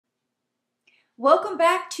Welcome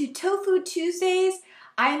back to Tofu Tuesdays.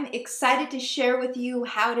 I'm excited to share with you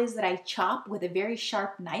how it is that I chop with a very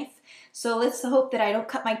sharp knife. So let's hope that I don't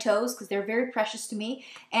cut my toes because they're very precious to me.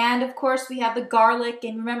 And of course we have the garlic,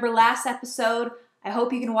 and remember last episode, I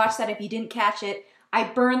hope you can watch that if you didn't catch it, I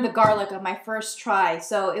burned the garlic on my first try,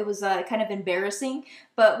 so it was kind of embarrassing,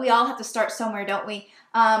 but we all have to start somewhere, don't we?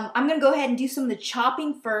 I'm going to go ahead and do some of the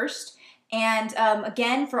chopping first. And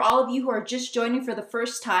again, for all of you who are just joining for the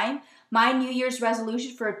first time, my New Year's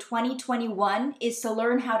resolution for 2021 is to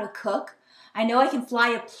learn how to cook. I know I can fly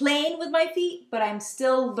a plane with my feet, but I'm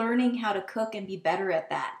still learning how to cook and be better at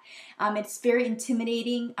that. It's very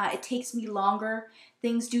intimidating. It takes me longer.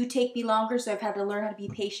 Things do take me longer, so I've had to learn how to be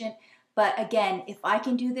patient. But again, if I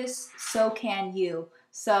can do this, so can you.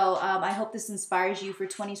 So I hope this inspires you for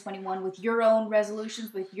 2021 with your own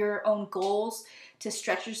resolutions, with your own goals to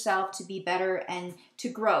stretch yourself, to be better, and to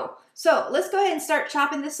grow. So let's go ahead and start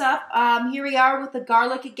chopping this up. Here we are with the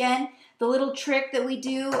garlic again. The little trick that we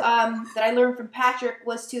do that I learned from Patrick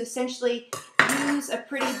was to essentially use a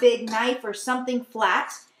pretty big knife or something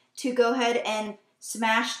flat to go ahead and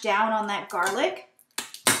smash down on that garlic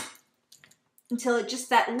until it just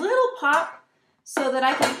that little pop, so that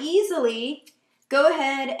I can easily go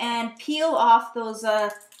ahead and peel off those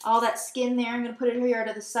all that skin there. I'm going to put it here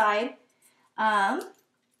to the side and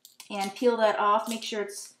peel that off. Make sure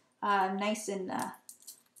it's nice and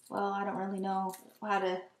well, I don't really know how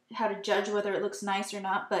to judge whether it looks nice or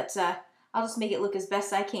not, but I'll just make it look as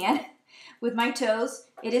best I can with my toes.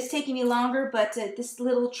 It is taking me longer, but this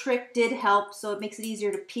little trick did help, so it makes it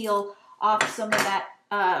easier to peel off some of that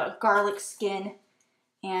garlic skin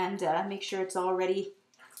and make sure it's all ready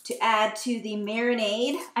to add to the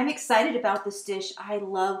marinade. I'm excited about this dish. I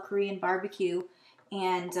love Korean barbecue,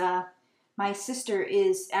 and my sister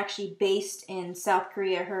is actually based in South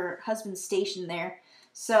Korea. Her husband's stationed there,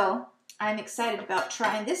 so I'm excited about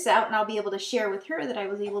trying this out, and I'll be able to share with her that I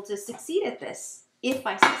was able to succeed at this. If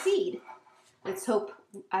I succeed, let's hope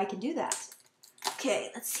I can do that. Okay,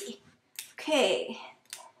 let's see. Okay,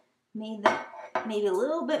 maybe a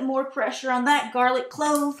little bit more pressure on that garlic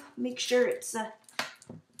clove. Make sure it's,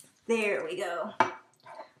 there we go.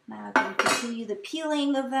 Now I can continue the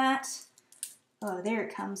peeling of that. Oh, there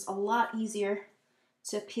it comes. A lot easier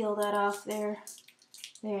to peel that off there.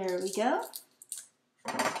 There we go.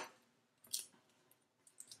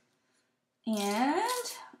 And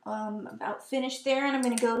about finished there, and I'm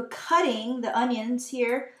going to go to cutting the onions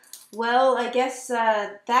here. Well, I guess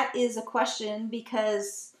that is a question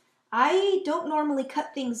because I don't normally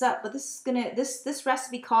cut things up, but this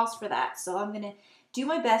recipe calls for that, so I'm gonna do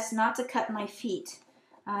my best not to cut my feet.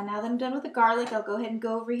 Now that I'm done with the garlic, I'll go ahead and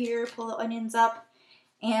go over here, pull the onions up,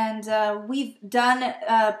 and we've done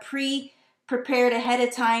prepared ahead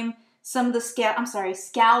of time some of the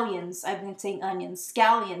scallions. I've been saying onions,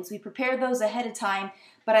 scallions. We prepared those ahead of time,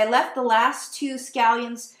 but I left the last two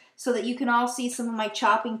scallions so that you can all see some of my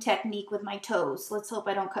chopping technique with my toes. Let's hope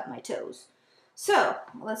I don't cut my toes. So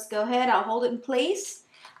let's go ahead, I'll hold it in place.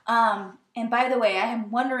 And by the way, I am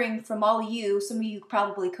wondering from all of you, some of you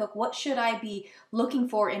probably cook, what should I be looking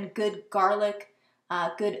for in good garlic,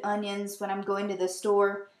 good onions when I'm going to the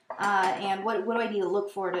store? And what do I need to look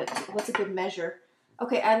for what's a good measure?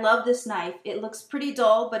 Okay, I love this knife. It looks pretty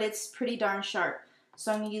dull, but it's pretty darn sharp.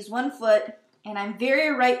 So I'm going to use one foot, and I'm very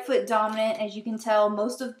right foot dominant. As you can tell,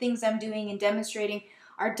 most of the things I'm doing and demonstrating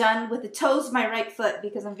are done with the toes of my right foot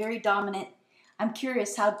because I'm very dominant. I'm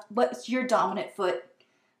curious, what's your dominant foot?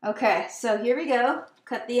 Okay, so here we go.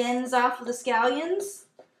 Cut the ends off of the scallions.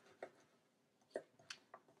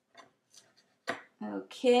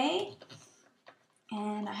 Okay,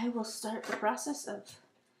 and I will start the process of,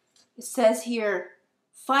 it says here,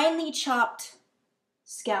 finely chopped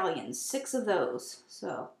scallions, 6 of those.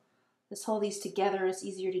 So let's hold these together. It's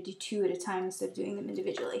easier to do 2 at a time instead of doing them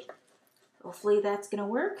individually. Hopefully that's gonna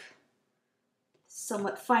work.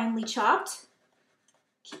 Somewhat finely chopped.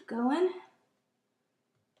 Keep going.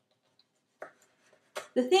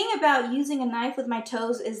 The thing about using a knife with my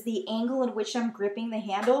toes is the angle in which I'm gripping the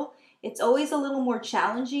handle. It's always a little more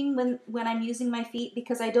challenging when I'm using my feet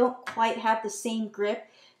because I don't quite have the same grip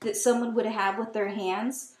that someone would have with their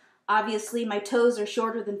hands. Obviously, my toes are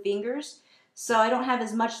shorter than fingers, so I don't have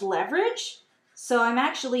as much leverage. So I'm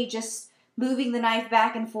actually just moving the knife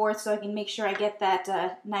back and forth so I can make sure I get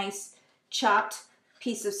that nice chopped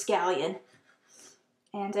piece of scallion.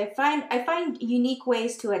 And I find unique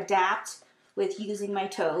ways to adapt with using my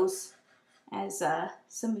toes, as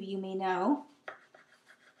some of you may know.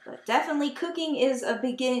 But definitely cooking is a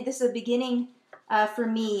beginning. This is a beginning for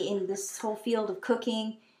me in this whole field of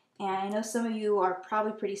cooking. And I know some of you are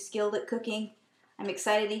probably pretty skilled at cooking. I'm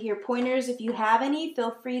excited to hear pointers. If you have any,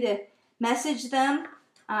 feel free to message them.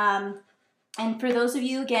 And for those of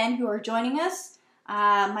you, again, who are joining us,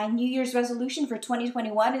 my New Year's resolution for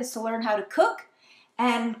 2021 is to learn how to cook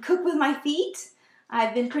and cook with my feet.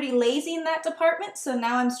 I've been pretty lazy in that department, so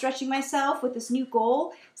now I'm stretching myself with this new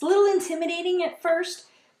goal. It's a little intimidating at first,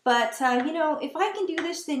 but you know, if I can do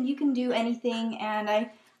this, then you can do anything, and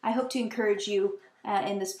I hope to encourage you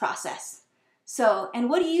in this process. So, and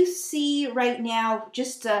what do you see right now?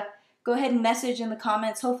 Just go ahead and message in the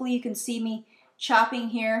comments. Hopefully you can see me chopping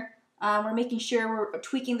here. We're making sure we're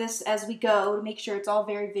tweaking this as we go to make sure it's all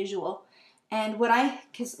very visual. And what I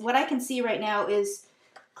can see right now is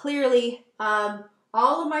clearly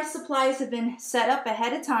all of my supplies have been set up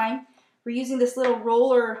ahead of time. We're using this little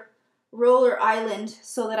roller island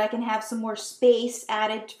so that I can have some more space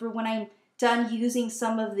added for when I'm done using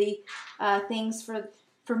some of the things for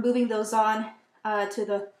moving those on to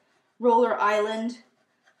the roller island.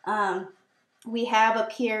 We have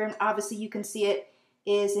up here, and obviously you can see it,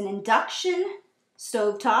 is an induction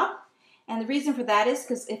stovetop. And the reason for that is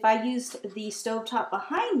because if I used the stovetop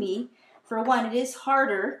behind me, for one, it is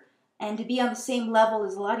harder, and to be on the same level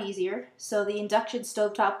is a lot easier. So the induction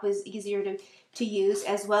stovetop was easier to use,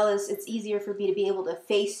 as well as it's easier for me to be able to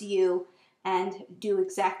face you and do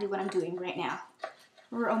exactly what I'm doing right now.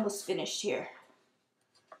 We're almost finished here.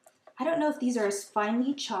 I don't know if these are as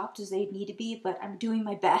finely chopped as they need to be, but I'm doing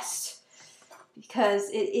my best because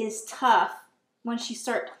it is tough once you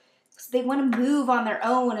start. They want to move on their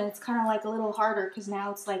own, and it's kind of like a little harder because now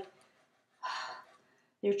it's like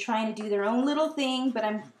they're trying to do their own little thing, but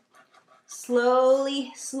I'm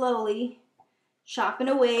slowly chopping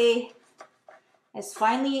away as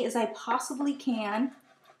finely as I possibly can.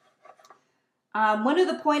 One of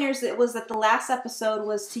the pointers that was at the last episode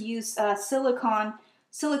was to use silicone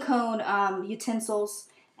utensils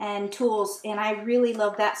and tools, and I really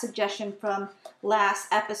love that suggestion from last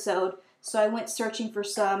episode. So I went searching for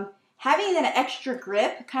some. Having an extra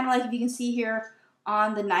grip, kind of like if you can see here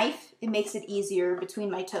on the knife, it makes it easier between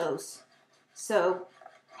my toes. So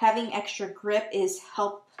having extra grip is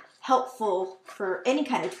helpful for any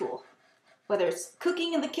kind of tool, whether it's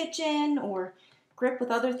cooking in the kitchen or grip with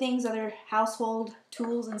other things, other household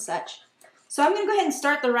tools and such. So I'm going to go ahead and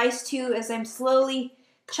start the rice too as I'm slowly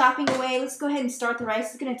chopping away. Let's go ahead and start the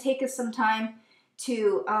rice. It's going to take us some time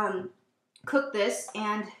to cook this,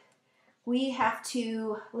 and we have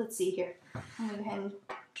to, let's see here. I'm going to go ahead and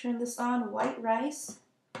turn this on, white rice.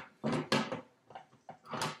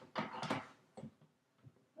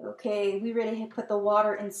 Okay, we already put the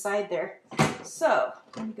water inside there. So,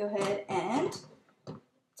 let me go ahead and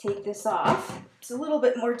take this off. It's a little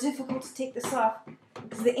bit more difficult to take this off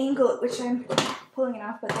because the angle at which I'm pulling it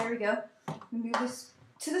off, but there we go. Move this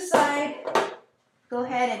to the side. Go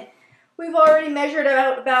ahead, and we've already measured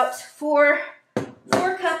out about four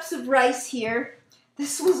cups of rice here.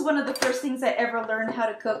 This was one of the first things I ever learned how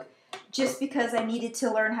to cook, just because I needed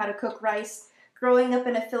to learn how to cook rice. Growing up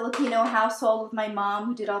in a Filipino household with my mom,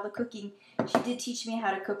 who did all the cooking, she did teach me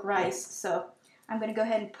how to cook rice. So I'm going to go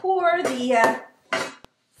ahead and pour the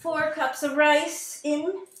 4 cups of rice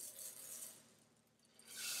in.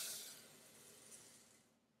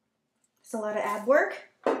 It's a lot of ab work.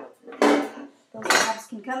 Those abs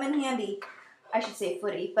can come in handy. I should say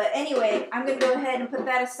footy. But anyway, I'm going to go ahead and put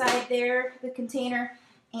that aside there, the container,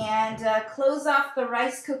 and close off the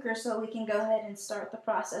rice cooker so we can go ahead and start the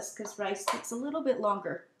process because rice takes a little bit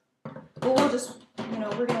longer. But we'll just,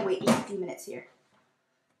 we're going to wait just a few minutes here.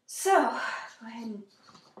 So, go ahead and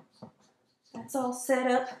that's all set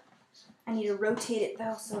up. I need to rotate it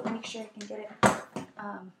though, so make sure I can get it.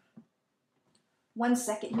 1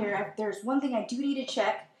 second here. There's one thing I do need to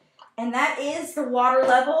check, and that is the water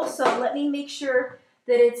level. So let me make sure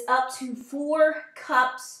that it's up to 4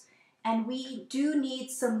 cups, and we do need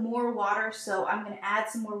some more water, so I'm going to add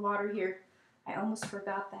some more water here. I almost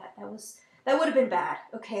forgot that. That would have been bad.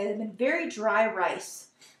 Okay, it would have been very dry rice.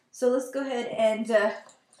 So let's go ahead and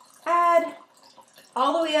add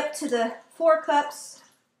all the way up to the 4 cups.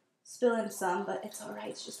 Spill in some, but it's all right.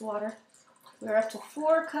 It's just water. We're up to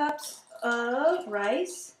 4 cups of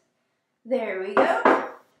rice. There we go.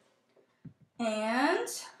 And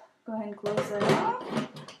go ahead and close that off.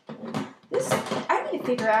 I need to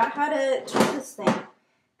figure out how to turn this thing,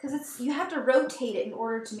 because you have to rotate it in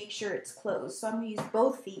order to make sure it's closed. So I'm going to use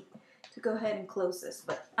both feet to go ahead and close this.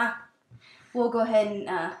 But we'll go ahead and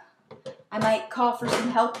I might call for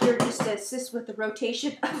some help here just to assist with the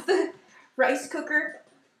rotation of the rice cooker.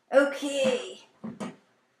 Okay,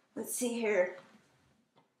 let's see here.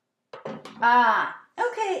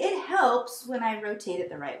 Okay, it helps when I rotate it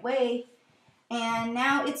the right way. And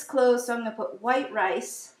now it's closed, so I'm going to put white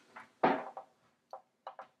rice.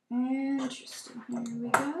 Interesting. Here we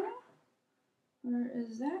go. Where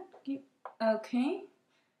is that? Okay.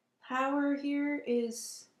 Power here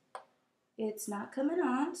is, it's not coming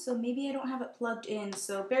on, so maybe I don't have it plugged in.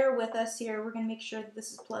 So bear with us here. We're going to make sure that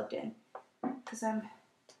this is plugged in because I'm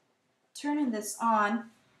turning this on.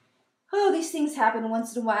 Oh, these things happen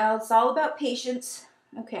once in a while. It's all about patience.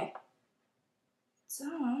 Okay. It's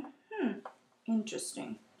on.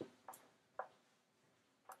 Interesting.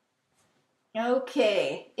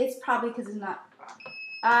 Okay. It's probably because it's not.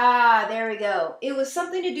 Ah, there we go. It was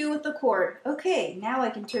something to do with the cord. Okay, now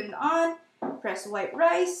I can turn it on, press white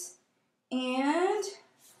rice, and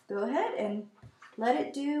go ahead and let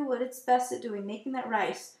it do what it's best at doing, making that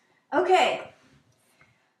rice. Okay.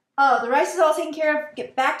 Oh, the rice is all taken care of.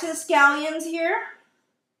 Get back to the scallions here.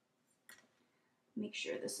 Make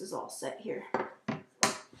sure this is all set here.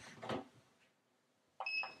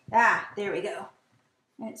 Ah, there we go.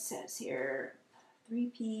 And it says here,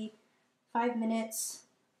 3P, 5 minutes.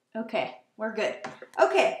 Okay, we're good.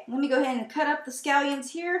 Okay, let me go ahead and cut up the scallions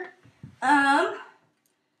here.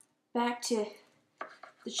 Back to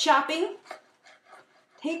the chopping.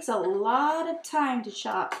 Takes a lot of time to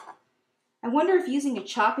chop. I wonder if using a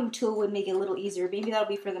chopping tool would make it a little easier. Maybe that'll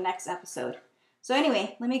be for the next episode. So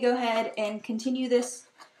anyway, let me go ahead and continue this,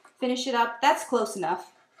 finish it up. That's close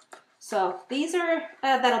enough. So these are,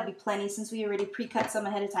 that'll be plenty since we already pre-cut some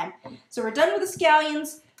ahead of time. So we're done with the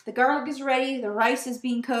scallions. The garlic is ready. The rice is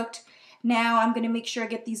being cooked. Now I'm going to make sure I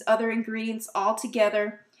get these other ingredients all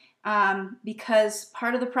together because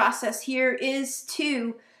part of the process here is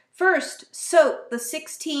to first soak the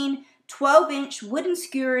 16 12-inch wooden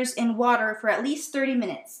skewers in water for at least 30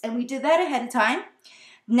 minutes. And we did that ahead of time.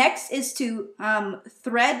 Next is to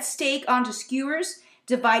thread steak onto skewers,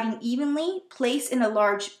 dividing evenly, place in a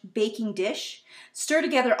large baking dish. Stir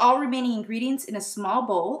together all remaining ingredients in a small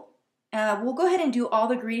bowl. We'll go ahead and do all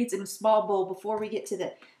the ingredients in a small bowl before we get to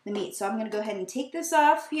the meat. So I'm going to go ahead and take this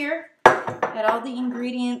off here. Got all the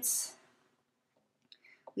ingredients.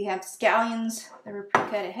 We have scallions that were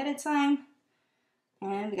pre-cut ahead of time.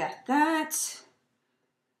 And we got that.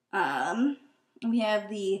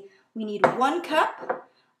 We need 1 cup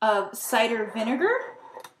of cider vinegar.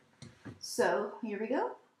 So here we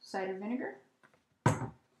go, cider vinegar.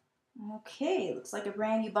 Okay, looks like a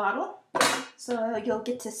brand new bottle. So you'll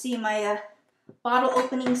get to see my bottle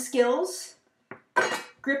opening skills.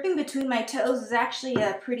 Gripping between my toes is actually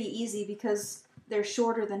pretty easy because they're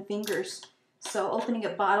shorter than fingers. So opening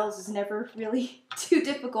up bottles is never really too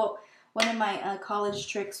difficult. One of my college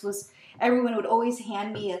tricks was everyone would always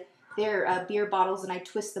hand me their beer bottles and I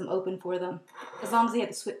twist them open for them, as long as they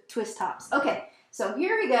had the twist tops. Okay, so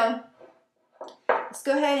here we go. Let's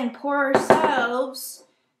go ahead and pour ourselves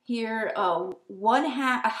here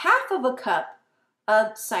a half of a cup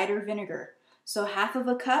of cider vinegar. So half of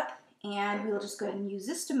a cup, and we'll just go ahead and use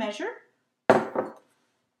this to measure.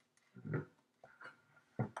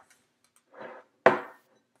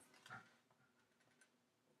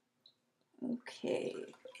 Okay,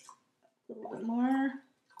 a little bit more.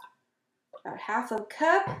 About half a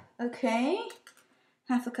cup. Okay,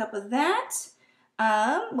 half a cup of that.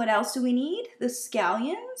 What else do we need? The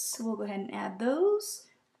scallions. We'll go ahead and add those.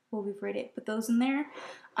 We've already put those in there.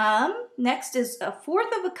 Next is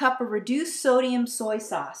 1/4 of a cup of reduced sodium soy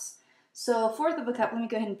sauce. So 1/4 of a cup. Let me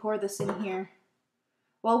go ahead and pour this in here.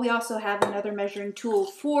 Well, we also have another measuring tool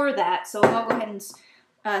for that. So I'll go ahead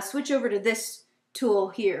and switch over to this tool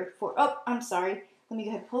here. I'm sorry. Let me go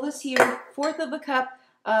ahead and pull this here. 1/4 of a cup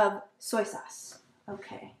of soy sauce.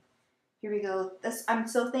 Okay. Here we go. I'm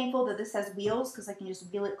so thankful that this has wheels because I can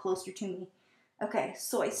just wheel it closer to me. Okay,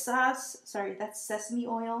 soy sauce. Sorry, that's sesame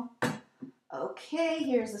oil. Okay,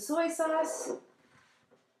 here's the soy sauce.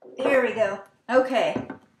 There we go. Okay.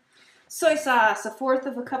 Soy sauce, 1/4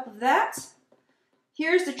 of a cup of that.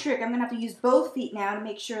 Here's the trick. I'm going to have to use both feet now to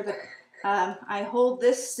make sure that I hold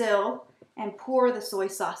this still and pour the soy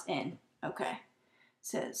sauce in. Okay. It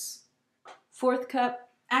says 1/4 cup.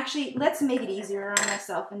 Actually, let's make it easier on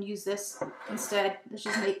myself and use this instead. Let's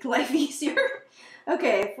just make life easier.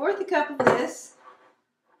 Okay, 1/4 cup of this.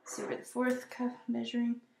 Let's see where the 1/4 cup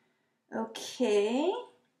measuring. Okay.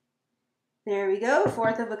 There we go,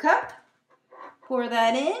 1/4 of a cup. Pour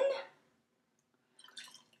that in.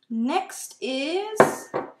 Next is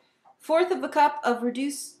 1/4 of a cup of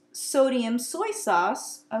reduced sodium soy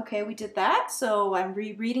sauce. Okay, we did that, so I'm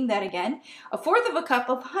rereading that again. 1/4 of a cup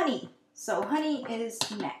of honey. So honey is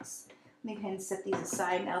next. Let me go ahead and set these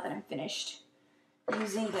aside now that I'm finished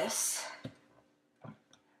using this.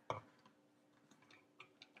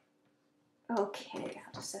 Okay,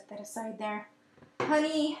 I'll just set that aside there.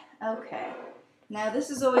 honey. Okay. Now this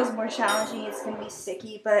is always more challenging. It's going to be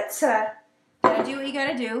sticky, but gotta do what you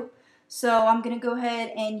gotta do. So I'm going to go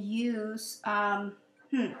ahead and use,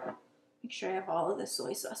 make sure I have all of this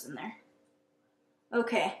soy sauce in there.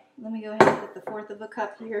 Okay, let me go ahead and put the 1/4 of a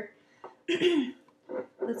cup here.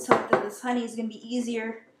 Let's hope that this honey is going to be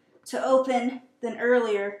easier to open than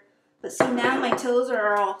earlier. But see, now my toes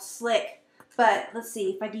are all slick. But let's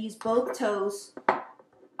see if I can use both toes.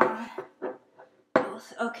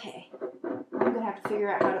 Both. Okay. I'm going to have to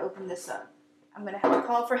figure out how to open this up. I'm going to have to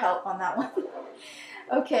call for help on that one.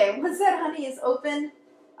 Okay, once that honey is open,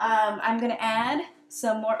 I'm going to add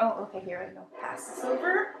some more. Oh, okay, here I go. Pass this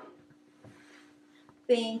over.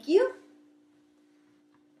 Thank you.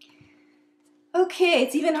 Okay,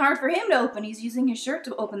 it's even hard for him to open. He's using his shirt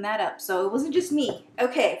to open that up, so it wasn't just me.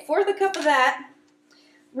 Okay, 1/4 cup of that.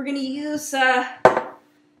 We're going to use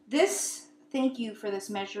this. Thank you for this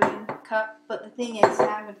measuring cup, but the thing is,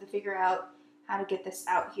 now I'm going to figure out how to get this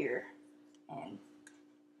out here. And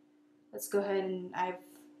let's go ahead and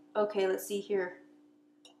okay, let's see here.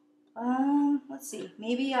 Let's see.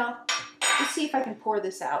 Maybe let's see if I can pour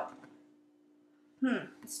this out.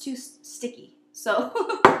 It's too sticky. So,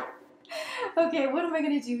 okay, what am I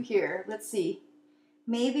going to do here? Let's see.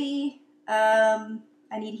 Maybe I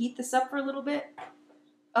need to heat this up for a little bit.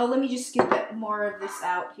 Oh, let me just scoop more of this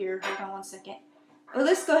out here. Hold on one second. Oh,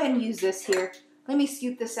 let's go ahead and use this here. Let me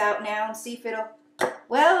scoop this out now and see if it'll...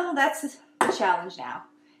 Well, that's the challenge now.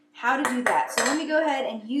 How to do that. So let me go ahead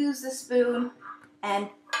and use the spoon and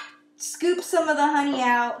scoop some of the honey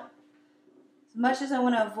out. As much as I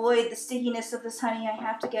want to avoid the stickiness of this honey, I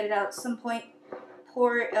have to get it out at some point.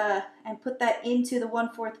 Pour it and put that into the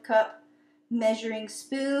 1/4 cup measuring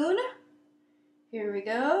spoon. Here we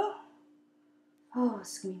go. Oh,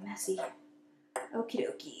 it's going to be messy. Okie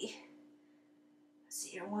dokie. Let's see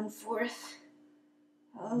here, 1/4.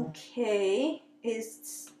 Okay.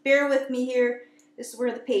 Bear with me here. This is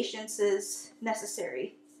where the patience is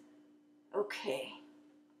necessary. Okay.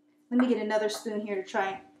 Let me get another spoon here to try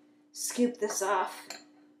and scoop this off.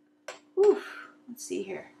 Whew. Let's see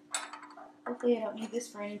here. Hopefully I don't need this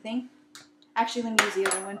for anything. Actually, let me use the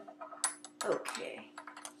other one. Okay.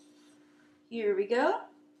 Here we go.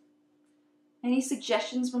 Any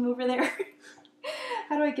suggestions from over there?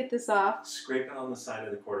 How do I get this off? Scrape it on the side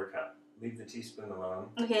of the 1/4 cup. Leave the teaspoon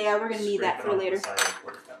alone. Okay, yeah, we're going to need that for later. Scrape it on the side of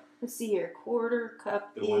the 1/4 cup. Let's see here. 1/4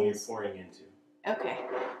 cup The one you're pouring into. Okay.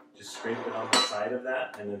 Just scrape it on the side of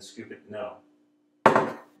that and then scoop it. No.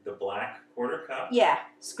 The black 1/4 cup. Yeah,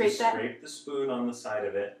 scrape that. Scrape the spoon on the side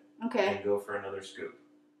of it. Okay. And go for another scoop.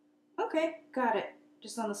 Okay, got it.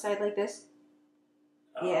 Just on the side like this?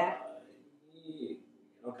 Yeah.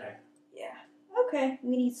 Okay. Yeah. Okay,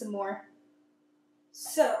 we need some more.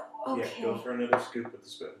 So, okay. Yeah, go for another scoop with the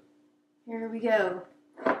spoon. Here we go.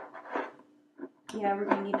 Yeah, we're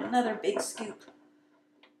going to need another big scoop.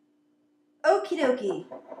 Okie dokie.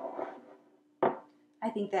 I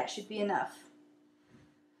think that should be enough.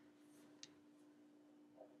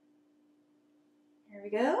 Here we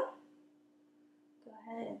go. Go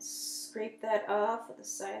ahead and scrape that off with the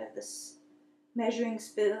side of this measuring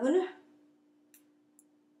spoon.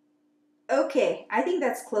 Okay, I think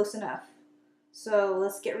that's close enough. So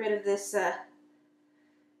let's get rid of this.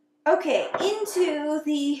 Okay, into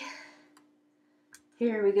the...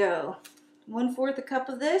 Here we go. 1/4 a cup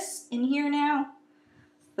of this in here now.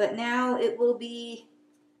 But now it will be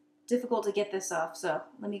difficult to get this off. So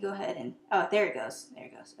let me go ahead and... Oh, there it goes. There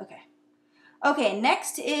it goes. Okay. Okay,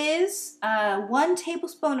 next is 1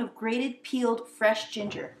 tablespoon of grated peeled fresh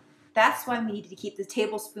ginger. That's why we needed to keep the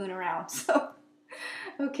tablespoon around. So,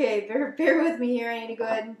 okay, bear with me here. I need to go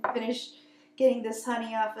ahead and finish getting this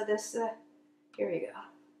honey off of this. Here we go.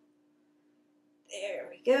 There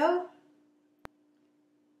we go.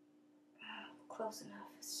 Close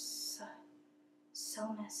enough.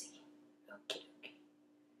 So messy. Okay.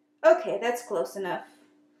 Okay, that's close enough.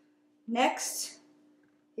 Next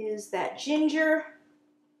is that ginger.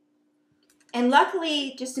 And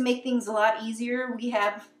luckily, just to make things a lot easier, we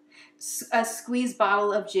have a squeeze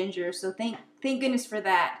bottle of ginger. So thank goodness for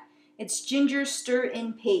that. It's ginger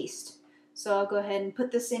stir-in paste. So I'll go ahead and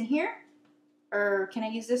put this in here. Or can I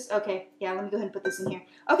use this? Okay, yeah, let me go ahead and put this in here.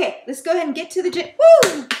 Okay, let's go ahead and get to the ginger.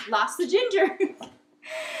 Woo! Lost the ginger.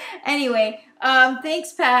 Anyway,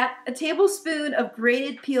 thanks, Pat. A tablespoon of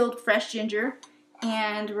grated peeled fresh ginger.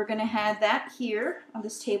 And we're going to add that here on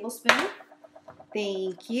this tablespoon.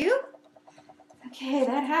 Thank you. Okay,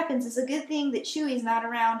 that happens. It's a good thing that Chewy's not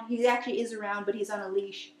around. He actually is around, but he's on a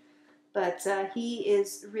leash. But he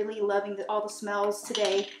is really loving all the smells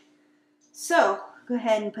today. So, go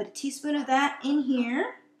ahead and put a teaspoon of that in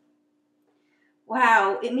here.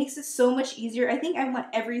 Wow, it makes it so much easier. I think I want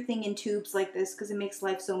everything in tubes like this because it makes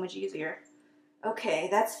life so much easier. Okay,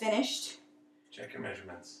 that's finished. Check your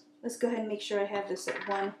measurements. Let's go ahead and make sure I have this at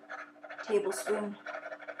 1 tablespoon.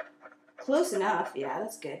 Close enough. Yeah,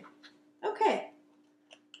 that's good. Okay.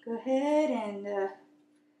 Go ahead and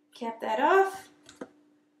cap that off.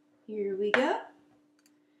 Here we go.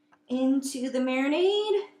 Into the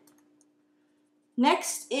marinade.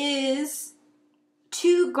 Next is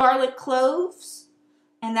 2 garlic cloves,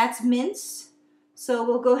 and that's minced. So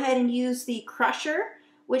we'll go ahead and use the crusher,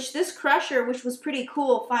 which was pretty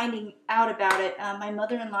cool finding out about it. My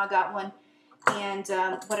mother-in-law got one, and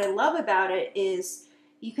what I love about it is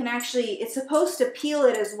you can actually, it's supposed to peel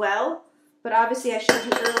it as well, but obviously I showed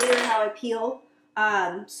you earlier how I peel,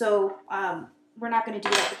 we're not going to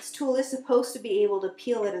do that. But this tool is supposed to be able to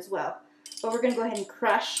peel it as well. But we're going to go ahead and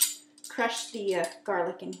crush the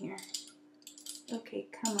garlic in here. Okay,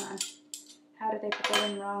 come on. How did I put that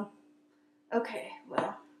in wrong? Okay,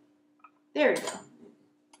 well, there we go.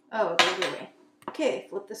 Oh, the other way. Okay,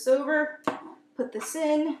 flip this over, put this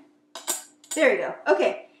in. There we go.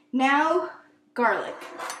 Okay, now garlic.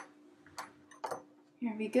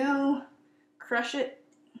 Here we go. Crush it.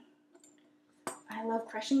 I love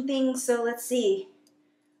crushing things, so let's see.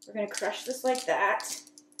 We're going to crush this like that.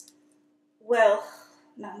 Well,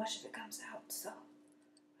 not much of it comes out, so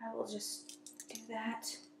I will just do that.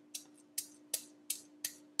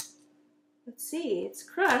 Let's see, it's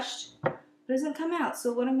crushed, but it doesn't come out.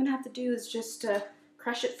 So what I'm going to have to do is just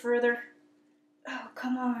crush it further. Oh,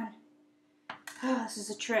 come on. Oh, this is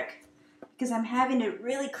a trick because I'm having to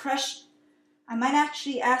really crush. I might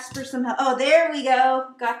actually ask for some help. Oh, there we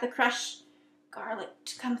go. Got the crushed garlic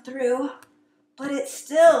to come through, but it's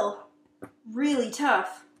still really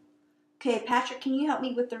tough. Okay, Patrick, can you help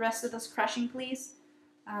me with the rest of this crushing, please?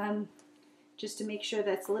 Just to make sure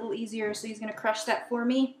that's a little easier. So he's going to crush that for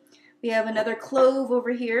me. We have another clove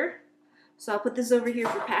over here. So I'll put this over here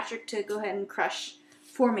for Patrick to go ahead and crush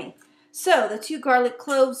for me. So the 2 garlic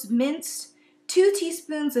cloves minced, 2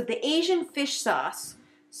 teaspoons of the Asian fish sauce.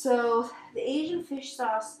 So the Asian fish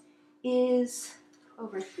sauce is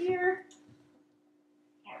over here.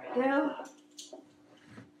 There we go.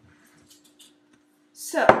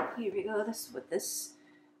 So here we go. This is with this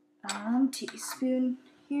teaspoon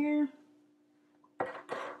here.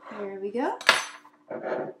 There we go.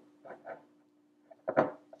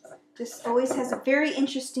 This always has a very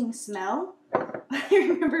interesting smell. I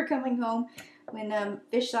remember coming home when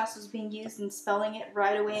fish sauce was being used and smelling it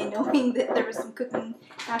right away and knowing that there was some cooking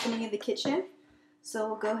happening in the kitchen. So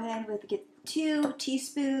we'll go ahead and get 2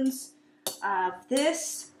 teaspoons of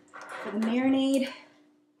this for the marinade.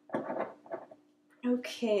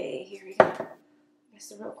 Okay, here we go. I guess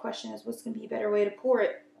the real question is what's going to be a better way to pour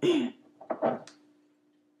it.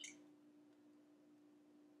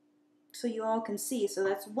 So you all can see. So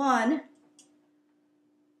that's 1.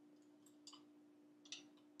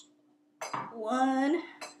 1,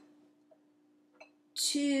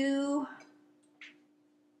 2,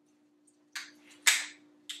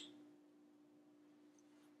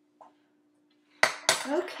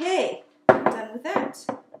 okay, I'm done with that.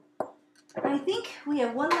 I think we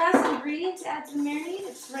have one last ingredient to add to the marinade.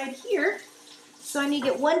 It's right here. So I need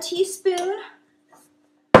to get 1 teaspoon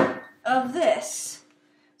of this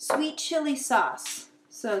sweet chili sauce.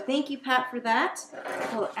 So thank you, Pat, for that.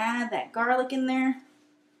 We'll add that garlic in there.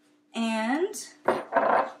 And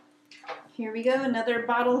here we go, another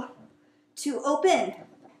bottle to open.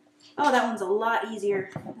 Oh, that one's a lot easier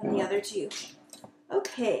than the other 2.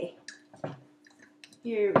 Okay,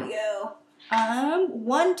 here we go.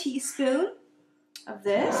 1 teaspoon of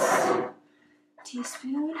this.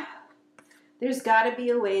 Teaspoon. There's got to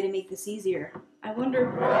be a way to make this easier. I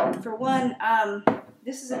wonder, for one,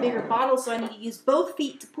 this is a bigger bottle, so I need to use both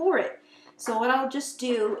feet to pour it. So what I'll just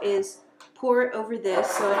do is pour it over this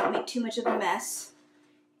so I don't make too much of a mess.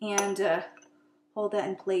 And hold that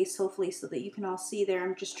in place, hopefully, so that you can all see there.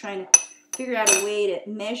 I'm just trying to figure out a way to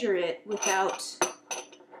measure it without...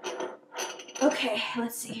 Okay,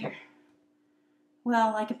 let's see here.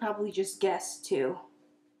 Well, I can probably just guess, too.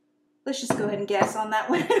 Let's just go ahead and guess on that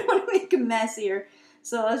one. I don't want to make a mess here.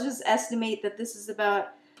 So let's just estimate that this is about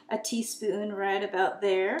a teaspoon right about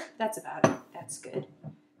there. That's about it. That's good.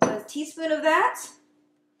 So a teaspoon of that.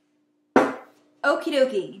 Okie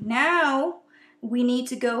dokie. Now we need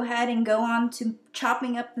to go ahead and go on to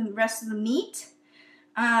chopping up the rest of the meat.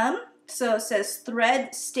 So it says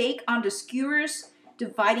thread steak onto skewers,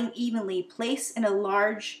 dividing evenly. Place in a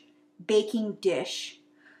large baking dish.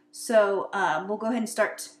 So we'll go ahead and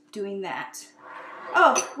start doing that.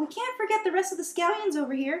 Oh, we can't forget the rest of the scallions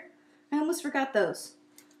over here. I almost forgot those.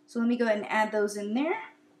 So let me go ahead and add those in there.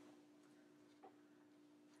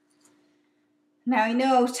 Now I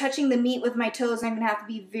know touching the meat with my toes, I'm going to have to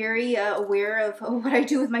be very aware of what I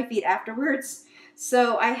do with my feet afterwards.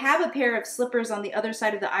 So I have a pair of slippers on the other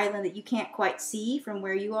side of the island that you can't quite see from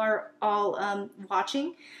where you are all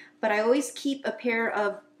watching. But I always keep a pair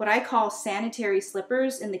of what I call sanitary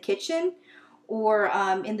slippers in the kitchen or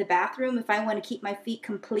in the bathroom. If I want to keep my feet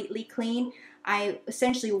completely clean, I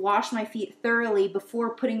essentially wash my feet thoroughly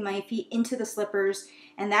before putting my feet into the slippers,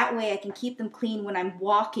 and that way I can keep them clean when I'm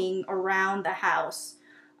walking around the house.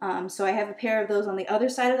 So I have a pair of those on the other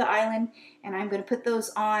side of the island, and I'm going to put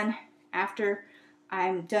those on after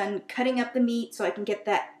I'm done cutting up the meat so I can get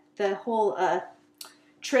the whole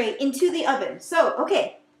tray into the oven. So,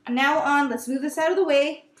 okay, now on, let's move this out of the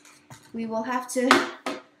way. We will have to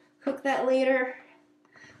cook that later.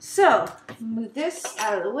 So, move this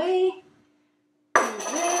out of the way.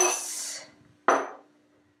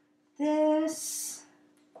 This,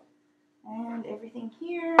 and everything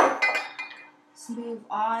here. Let's move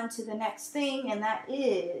on to the next thing, and that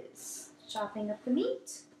is chopping up the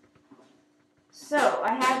meat. So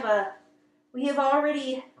we have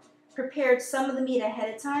already prepared some of the meat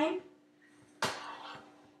ahead of time.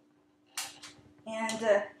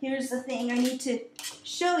 And here's the thing, I need to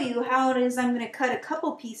show you how it is I'm going to cut a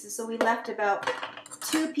couple pieces. So we left about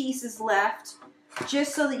 2 pieces left,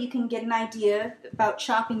 just so that you can get an idea about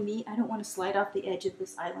chopping meat. I don't want to slide off the edge of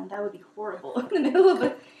this island. That would be horrible in the middle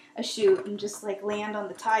of a shoot and just like land on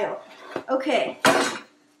the tile. Okay,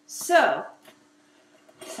 so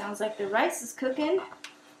sounds like the rice is cooking.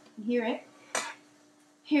 You hear it.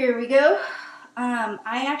 Here we go.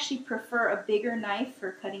 I actually prefer a bigger knife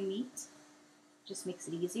for cutting meat. Just makes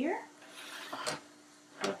it easier.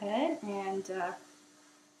 Go ahead and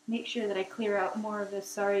make sure that I clear out more of this.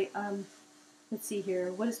 Sorry. Let's see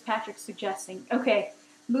here. What is Patrick suggesting? Okay,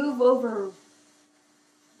 move over.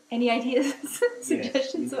 Any ideas?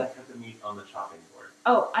 Suggestions? Yes, you can cut the meat on the chopping board.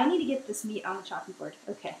 Oh, I need to get this meat on the chopping board.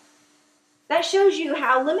 Okay. That shows you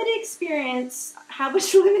how much limited experience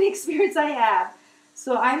I have.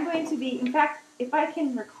 So I'm going to be, in fact, if I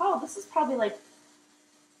can recall, this is probably like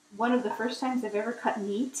one of the first times I've ever cut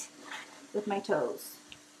meat with my toes.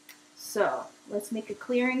 So let's make a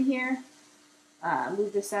clearing here.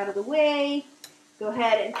 Move this out of the way. Go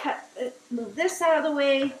ahead and move this out of the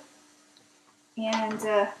way.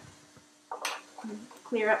 And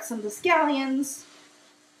clear up some of the scallions.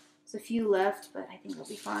 There's a few left, but I think it'll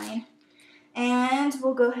be fine. And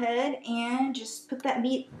we'll go ahead and just put that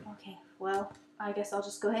meat, okay, well, I guess I'll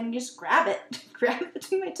just go ahead and just grab it. Grab it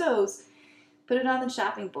between my toes. Put it on the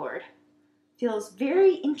chopping board. Feels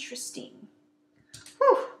very interesting.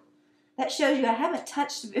 Whew. That shows you I haven't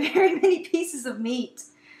touched very many pieces of meat.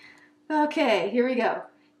 Okay, here we go.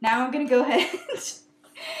 Now I'm going to go ahead.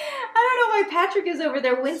 I don't know why Patrick is over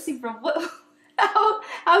there wincing from what...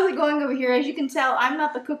 How's it going over here? As you can tell, I'm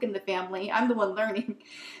not the cook in the family. I'm the one learning.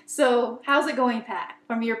 So, how's it going, Pat,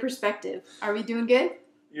 from your perspective? Are we doing good?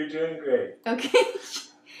 You're doing great. Okay.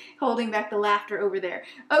 Holding back the laughter over there.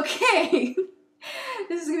 Okay.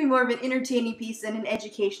 This is going to be more of an entertaining piece than an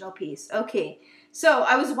educational piece. Okay. So,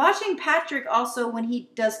 I was watching Patrick also when he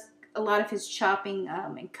does a lot of his chopping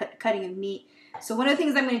and cutting of meat. So, one of the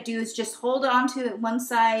things I'm going to do is just hold on to it one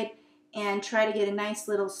side and try to get a nice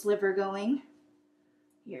little sliver going.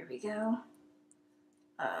 Here we go.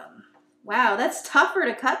 Wow, that's tougher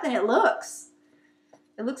to cut than it looks.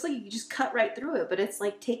 It looks like you can just cut right through it, but it's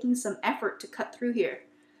like taking some effort to cut through here.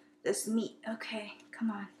 This meat. Okay,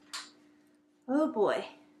 come on. Oh boy.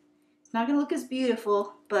 It's not going to look as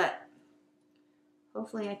beautiful, but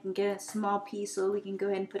hopefully I can get a small piece so we can go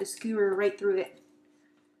ahead and put a skewer right through it.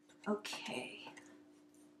 Okay.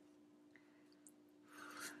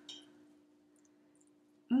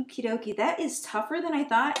 Okie dokie, that is tougher than I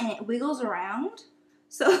thought, and it wiggles around.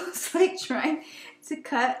 So it's like trying to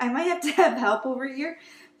cut. I might have to have help over here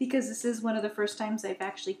because this is one of the first times I've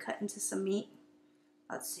actually cut into some meat.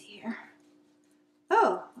 Let's see here.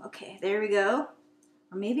 Oh, okay, there we go.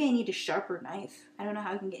 Or maybe I need a sharper knife. I don't know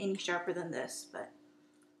how I can get any sharper than this, but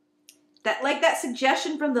that, like that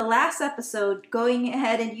suggestion from the last episode, going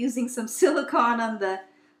ahead and using some silicone on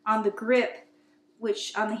the grip,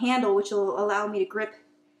 on the handle, which will allow me to grip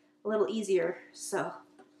a little easier. So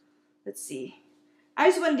let's see. I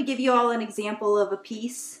just wanted to give you all an example of a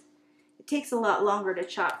piece. It takes a lot longer to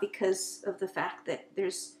chop because of the fact that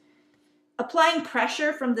there's applying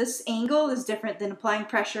pressure from this angle is different than applying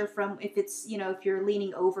pressure from if it's, if you're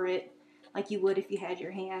leaning over it like you would if you had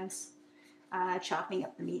your hands chopping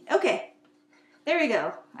up the meat. Okay, there we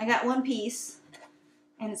go. I got one piece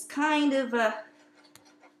and it's kind of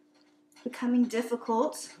becoming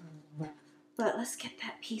difficult. But let's get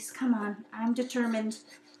that piece. Come on. I'm determined.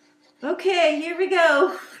 Okay, here we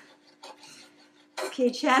go.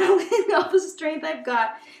 Okay, channeling all the strength I've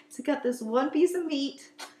got to cut this one piece of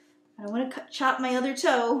meat. I don't want to chop my other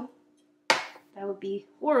toe. That would be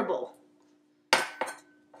horrible.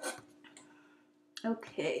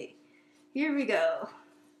 Okay, here we go.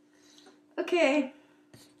 Okay,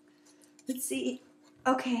 let's see.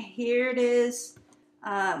 Okay, here it is.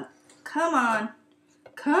 Come on.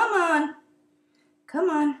 Come on. Come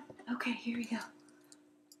on. Okay, here we go.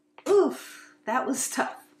 Oof, that was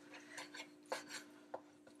tough.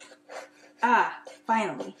 Ah,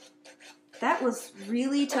 finally. That was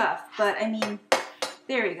really tough, but I mean,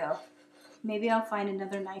 there we go. Maybe I'll find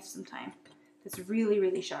another knife sometime that's really,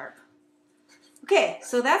 really sharp. Okay,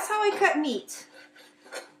 so that's how I cut meat.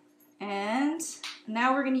 And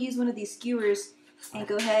now we're going to use one of these skewers and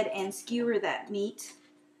go ahead and skewer that meat.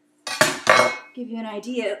 Give you an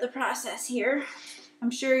idea of the process here. I'm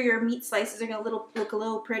sure your meat slices are going to look a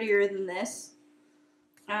little prettier than this.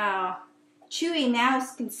 Chewy now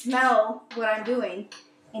can smell what I'm doing,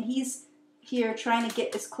 and he's here trying to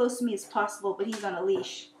get as close to me as possible, but he's on a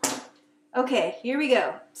leash. Okay, here we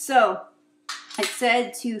go. So, it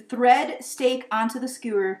said to thread steak onto the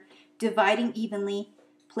skewer, dividing evenly,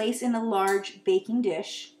 place in a large baking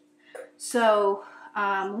dish. So,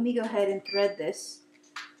 let me go ahead and thread this.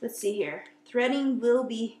 Let's see here. Threading will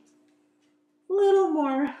be a little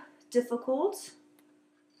more difficult,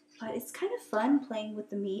 but it's kind of fun playing with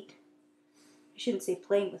the meat. I shouldn't say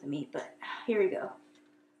playing with the meat, but here we go.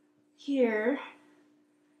 Here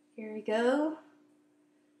we go.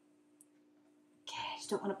 Okay, I just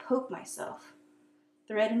don't want to poke myself.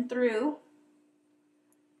 Threading through.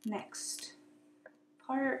 Next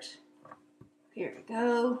part. Here we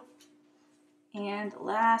go. And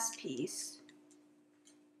last piece.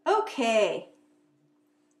 Okay.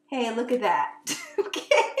 Hey, look at that. Okay.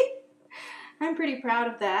 I'm pretty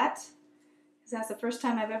proud of that. Because that's the first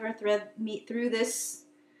time I've ever thread meat through this,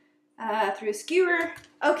 through a skewer.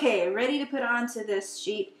 Okay, ready to put onto this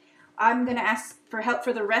sheet. I'm going to ask for help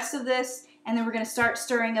for the rest of this, and then we're going to start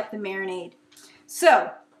stirring up the marinade.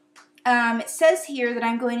 So, it says here that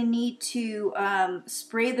I'm going to need to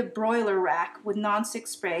spray the broiler rack with nonstick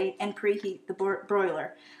spray and preheat the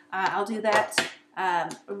broiler. I'll do that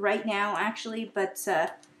right now, actually, but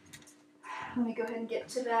let me go ahead and get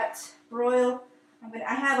to that broil.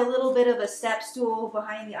 I have a little bit of a step stool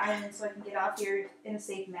behind the island so I can get off here in a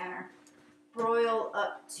safe manner. Broil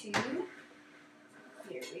up to,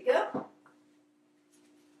 here we go.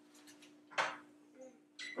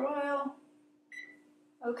 Broil.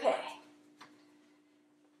 Okay.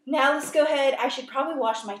 Now let's go ahead. I should probably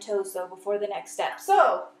wash my toes though before the next step.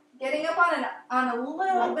 So, getting up on a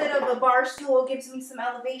little bit of a bar stool gives me some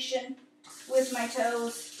elevation with my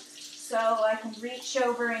toes, so I can reach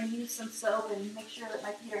over and use some soap and make sure that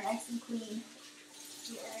my feet are nice and clean.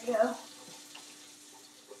 Here we go.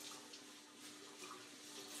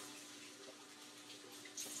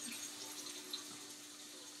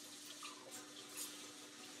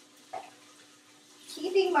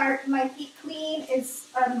 Keeping my feet clean is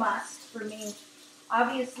a must for me.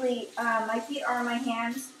 Obviously, my feet are my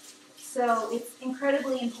hands, so it's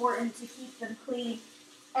incredibly important to keep them clean.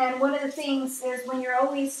 And one of the things is when you're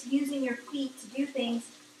always using your feet to do things,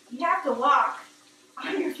 you have to walk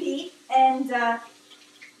on your feet, and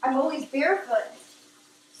I'm always barefoot.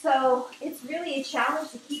 So it's really a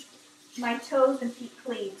challenge to keep my toes and feet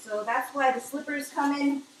clean. So that's why the slippers come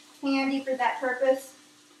in handy for that purpose.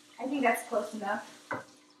 I think that's close enough.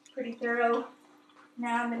 Pretty thorough.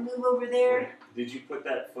 Now I'm going to move over there. Wait, did you put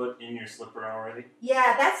that foot in your slipper already?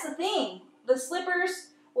 Yeah, that's the thing. The slippers,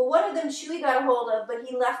 well, one of them Chewy got a hold of, but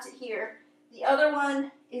he left it here. The other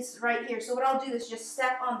one is right here. So what I'll do is just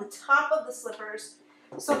step on the top of the slippers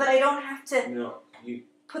so that I don't have to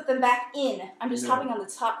put them back in. I'm just hopping on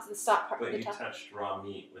the top, the top part. But you touched raw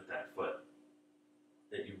meat with that foot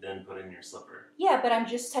that you then put in your slipper. Yeah, but I'm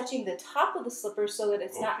just touching the top of the slipper so that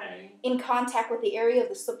it's not in contact with the area of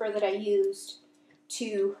the slipper that I used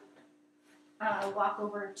to walk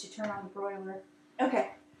over to turn on the broiler.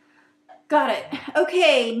 Okay, got it.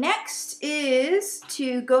 Okay, next is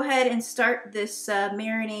to go ahead and start this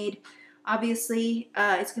marinade. Obviously,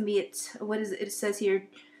 it's going to be what is it? It says here,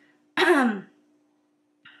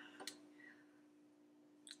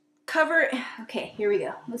 cover. Okay, here we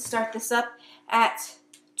go. Let's start this up at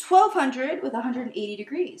 1200 with 180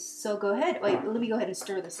 degrees. So go ahead. Wait, let me go ahead and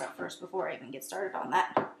stir this up first before I even get started on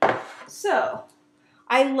that. So,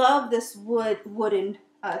 I love this wooden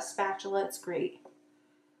spatula. It's great.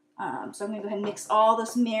 So I'm going to go ahead and mix all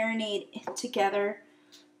this marinade together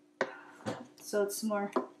so it's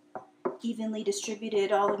more evenly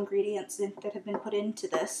distributed all ingredients that have been put into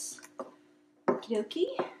this. Okie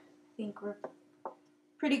dokie. I think we're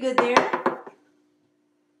pretty good there.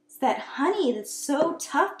 It's that honey that's so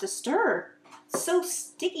tough to stir. It's so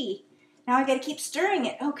sticky. Now I gotta keep stirring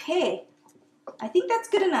it. Okay. I think that's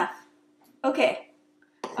good enough. Okay.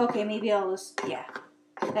 Okay, maybe I'll just, yeah.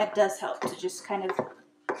 That does help to just kind of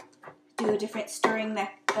do a different stirring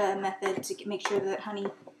method to make sure that honey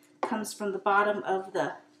comes from the bottom of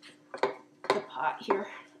the pot here.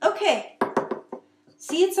 Okay.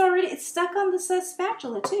 See, it's stuck on the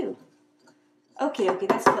spatula too. Okay,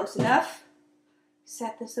 that's close enough.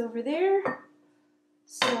 Set this over there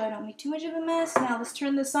so I don't make too much of a mess. Now let's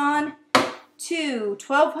turn this on to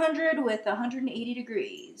 1200 with 180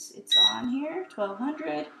 degrees. It's on here,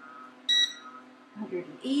 1200,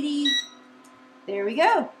 180. There we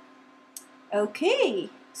go. Okay,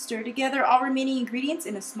 stir together all remaining ingredients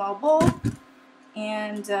in a small bowl,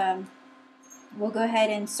 and we'll go ahead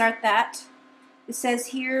and start that. It says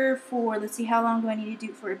here for, let's see, how long do I need to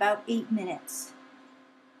do it for? About 8 minutes.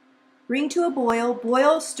 Bring to a boil,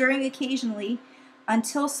 boil, stirring occasionally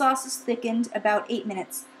until sauce is thickened, about 8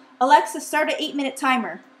 minutes. Alexa, start an 8-minute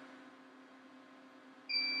timer.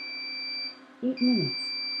 8 minutes,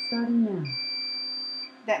 starting now.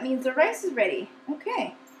 That means the rice is ready.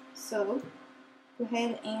 Okay, so go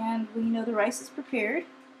ahead and we know the rice is prepared.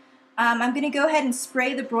 I'm going to go ahead and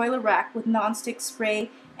spray the broiler rack with nonstick spray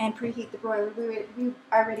and preheat the broiler. We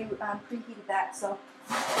already preheated that, so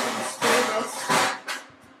I'm going to spray this.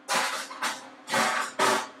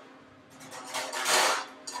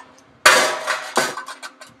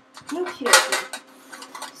 Okay.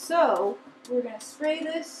 So we're going to spray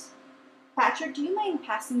this. Patrick, do you mind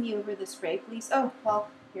passing me over the spray, please? Oh, well,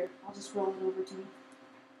 here, I'll just roll it over to me.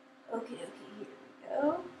 Okay, here we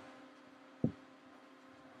go.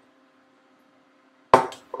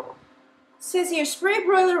 It says here, spray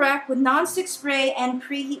broiler rack with nonstick spray and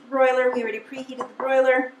preheat broiler. We already preheated the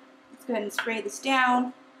broiler. Let's go ahead and spray this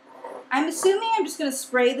down. I'm assuming I'm just going to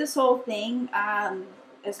spray this whole thing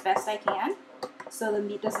as best I can so the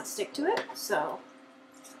meat doesn't stick to it. So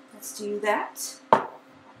let's do that.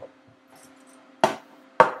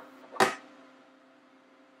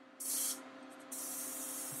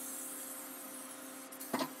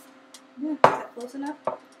 Yeah, is that close enough?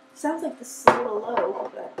 Sounds like this is a little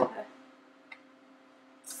low, but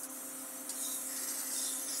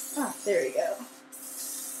there we go.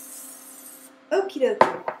 Okie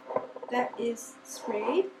dokie. That is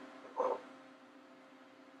sprayed.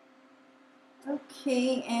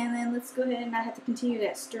 Okay, and then let's go ahead and I have to continue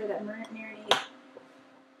to stir that marinade.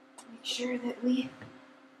 Make sure that we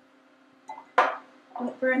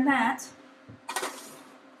don't burn that.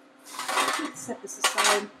 Let's set this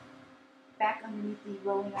aside. Back underneath the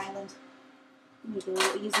rolling island. Make it a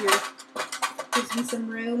little easier. Gives me some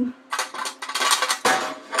room.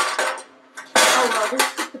 Oh well,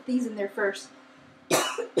 let's put these in there first.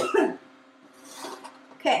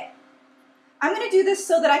 Okay. I'm going to do this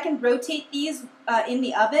so that I can rotate these in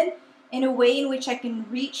the oven in a way in which I can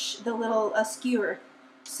reach the little skewer.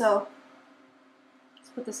 So, let's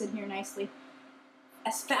put this in here nicely.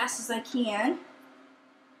 As fast as I can.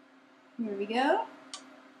 Here we go.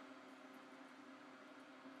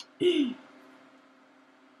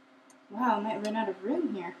 Wow, I might run out of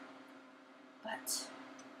room here. But,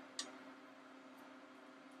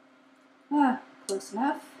 close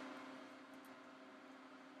enough.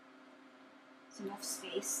 There's enough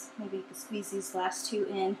space. Maybe I could squeeze these last two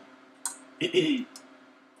in.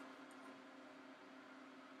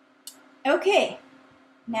 Okay,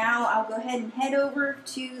 now I'll go ahead and head over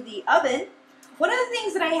to the oven. One of the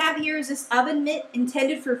things that I have here is this oven mitt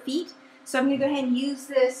intended for feet. So I'm going to go ahead and use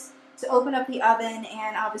this to open up the oven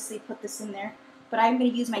and obviously put this in there. But I'm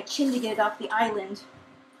going to use my chin to get it off the island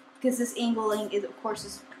because this angling is, of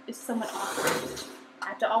course, is somewhat awkward. I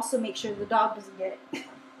have to also make sure the dog doesn't get it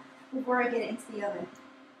before I get it into the oven.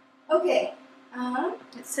 Okay,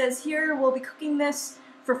 it says here we'll be cooking this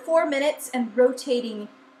for 4 minutes and rotating.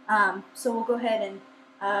 So we'll go ahead and,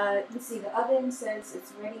 let's see, the oven says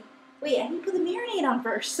it's ready. Wait, I need to put the marinade on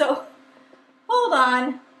first, so hold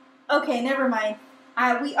on. Okay, never mind.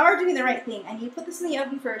 We are doing the right thing. I need to put this in the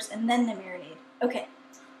oven first and then the marinade. Okay,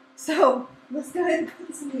 so let's go ahead and put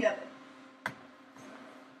this in the oven.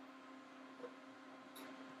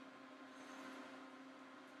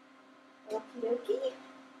 Okie dokie.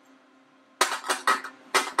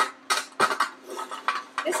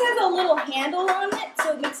 This has a little handle on it,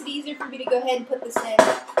 so it makes it easier for me to go ahead and put this in.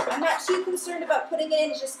 I'm not too concerned about putting it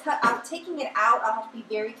in. It's just taking it out, I'll have to be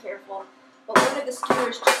very careful. But one of the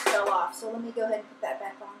skewers just fell off, so let me go ahead and put that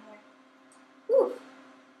back on here. Whew.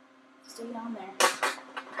 Stay on there.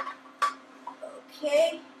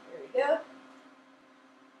 Okay, here we go.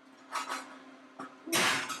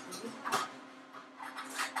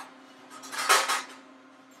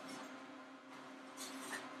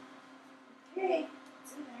 Okay,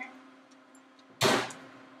 it's in there.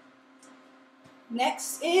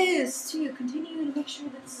 Next is to continue to make sure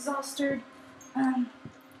that this is all stirred. And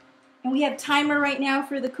we have timer right now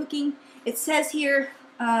for the cooking. It says here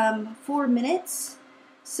 4 minutes.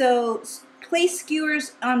 So place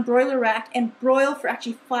skewers on broiler rack and broil for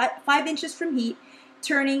actually 5 inches from heat,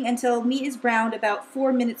 turning until meat is browned about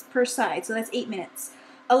 4 minutes per side. So that's 8 minutes.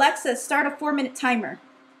 Alexa, start a 4-minute timer.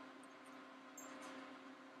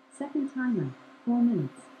 Second timer, 4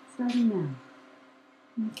 minutes, starting now.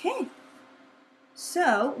 Okay.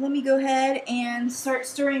 So let me go ahead and start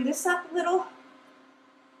stirring this up a little.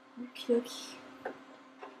 Okay.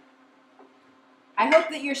 I hope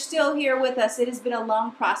that you're still here with us. It has been a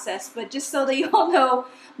long process, but just so that you all know,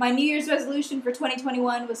 my New Year's resolution for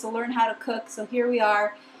 2021 was to learn how to cook, so here we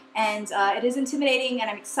are. And it is intimidating, and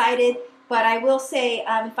I'm excited, but I will say,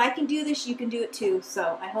 if I can do this, you can do it too,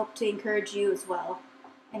 so I hope to encourage you as well.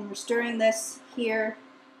 And we're stirring this here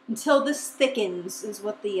until this thickens, is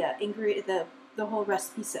what the whole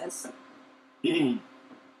recipe says.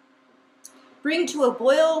 Bring to a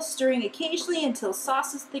boil, stirring occasionally until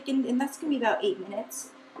sauce is thickened, and that's going to be about 8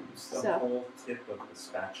 minutes. Use the whole tip of the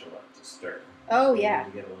spatula to stir. Oh, so yeah. You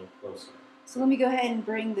need to get a little closer. So let me go ahead and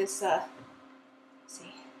bring this, let's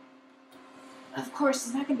see. Of course,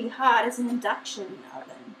 it's not going to be hot. It's an induction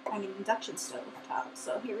oven. Induction stove top.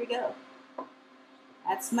 So here we go.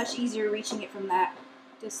 That's much easier reaching it from that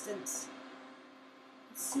distance.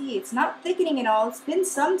 Let's see, it's not thickening at all. It's been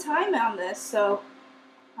some time on this, so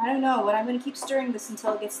I don't know, but I'm going to keep stirring this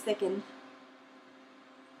until it gets thickened.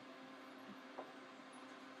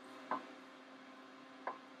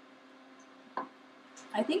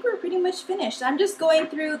 I think we're pretty much finished. I'm just going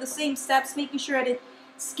through the same steps, making sure I didn't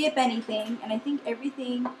skip anything, and I think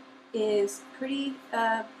everything is pretty,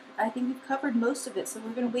 I think we've covered most of it, so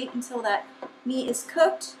we're going to wait until that meat is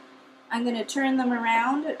cooked. I'm going to turn them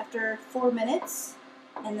around after 4 minutes,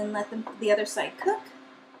 and then let the other side cook.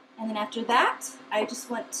 And then after that, I just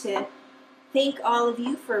want to thank all of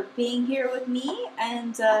you for being here with me,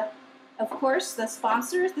 and of course the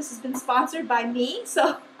sponsors. This has been sponsored by me,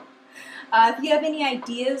 so if you have any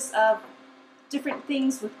ideas of different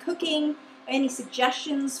things with cooking, any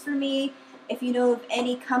suggestions for me, if you know of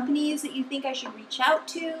any companies that you think I should reach out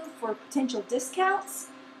to for potential discounts,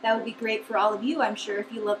 that would be great for all of you, I'm sure,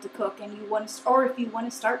 if you love to cook and you want to, or if you want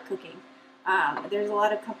to start cooking. There's a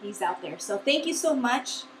lot of companies out there. So thank you so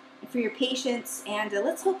much for your patience, and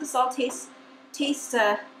let's hope this all tastes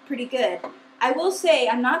pretty good. I will say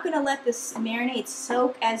I'm not going to let this marinade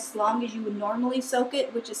soak as long as you would normally soak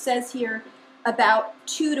it, which it says here about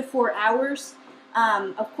 2 to 4 hours.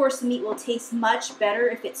 Of course, the meat will taste much better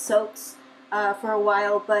if it soaks for a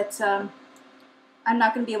while, but I'm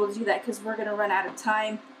not going to be able to do that because we're going to run out of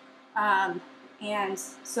time, and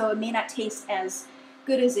so it may not taste as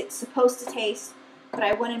good as it's supposed to taste, but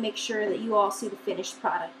I want to make sure that you all see the finished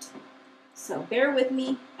product. So bear with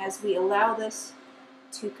me as we allow this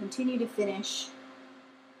to continue to finish.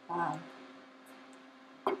 And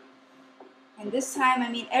this time,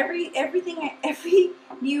 every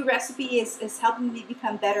new recipe is helping me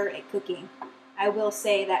become better at cooking. I will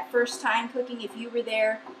say that first time cooking, if you were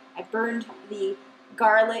there, I burned the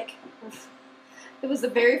garlic. It was the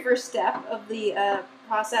very first step of the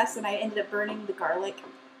process, and I ended up burning the garlic.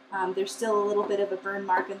 There's still a little bit of a burn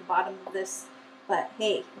mark in the bottom of this, but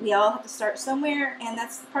hey, we all have to start somewhere, and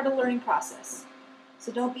that's part of the learning process.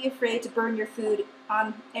 So don't be afraid to burn your food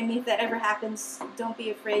on, if that ever happens, don't be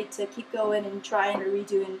afraid to keep going and trying or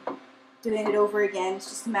doing it over again. It's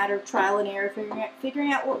just a matter of trial and error,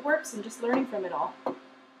 figuring out what works and just learning from it all.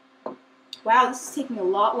 Wow, this is taking a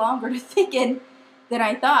lot longer to thicken than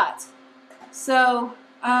I thought. So,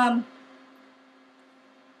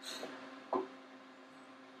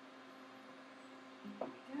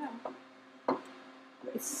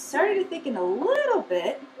 it's starting to thicken a little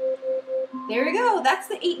bit. There we go. That's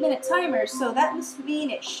the 8-minute timer, so that must mean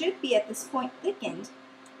it should be at this point thickened.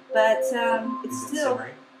 But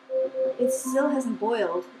it still hasn't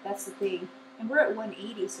boiled. That's the thing. And we're at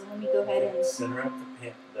 180, so let me go ahead and simmer up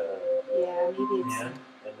the yeah, maybe it's pan,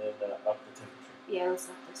 and then up the temperature. Yeah, let's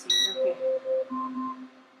up this here. Okay.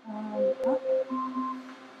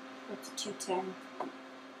 Up to 210.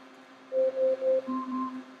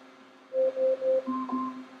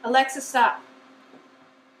 Alexa, stop.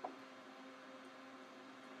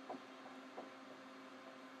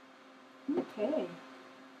 Okay.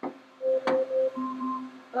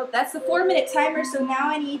 Oh, that's the 4-minute timer, so now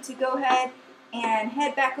I need to go ahead and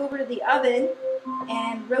head back over to the oven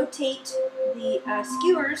and rotate the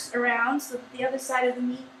skewers around so that the other side of the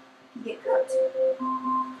meat can get cooked.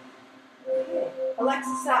 Okay.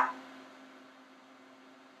 Alexa, stop.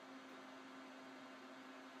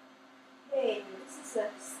 Okay, this is the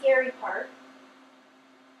scary part.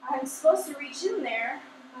 I'm supposed to reach in there,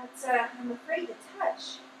 but I'm afraid to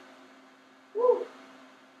touch. Woo.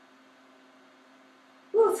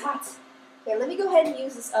 Ooh, it's hot. Okay, let me go ahead and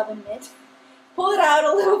use this oven mitt. Pull it out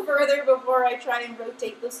a little further before I try and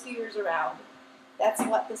rotate those skewers around. That's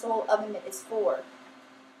what this whole oven mitt is for.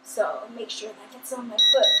 So make sure that gets on my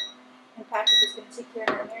foot. And Patrick is going to take care of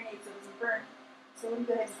our marinade so it doesn't burn. So let me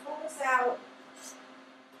go ahead and pull this out.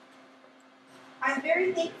 I'm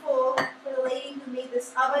very thankful for the lady who made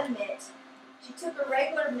this oven mitt. She took a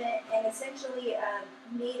regular mitt and essentially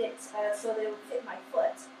made it so that it would fit my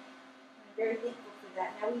foot. I'm very thankful for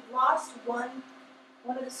that. Now we've lost one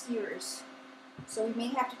of the skewers, so we may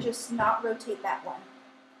have to just not rotate that one.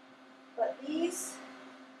 But these,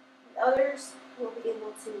 the others, will be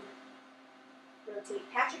able to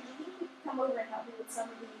rotate. Patrick, do you think you could come over and help me with some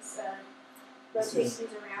of these, rotating these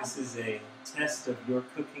around? This is a test of your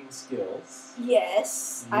cooking skills.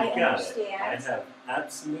 Yes, I understand. I have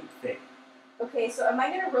absolute faith. Okay, so am I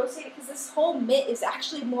going to rotate it? Because this whole mitt is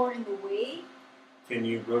actually more in the way. Can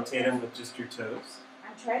you rotate them with just your toes?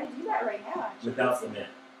 I'm trying to do that right now, actually. Without the mitt.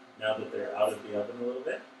 Now that they're out of the oven a little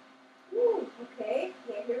bit. Ooh, okay.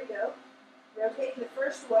 Yeah, here we go. Rotating the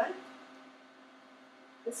first one.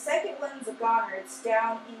 The second one's a goner. It's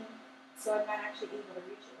down in, so I'm not actually able to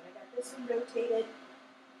reach it. But I got this one rotated,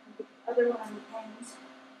 and the other one on the end.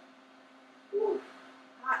 Ooh,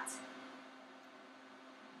 hot.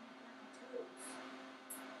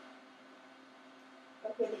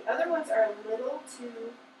 Okay, the other ones are a little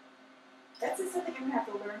too, that's just something I'm going to have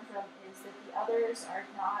to learn from, is that the others are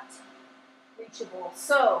not reachable.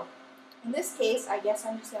 So, in this case, I guess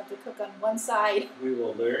I'm just going to have to cook on one side. We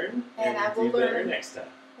will learn, and I will do better learn next time.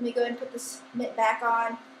 Let me go ahead and put this mitt back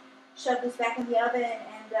on, shove this back in the oven,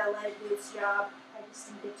 and let it do its job. I just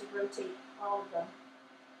didn't get to rotate all of them.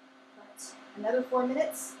 But another 4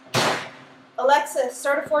 minutes. Alexa,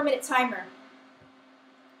 start a 4-minute timer.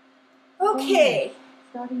 Okay.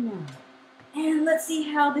 Starting now. And let's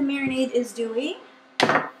see how the marinade is doing.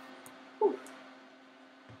 Whew.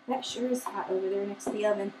 That sure is hot over there next to the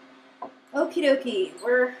oven. Okie dokie,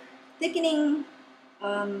 we're thickening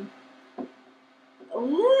a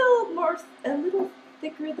little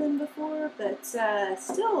thicker than before, but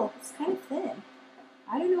still, it's kind of thin.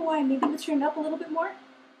 I don't know why. Maybe let's turn it up a little bit more.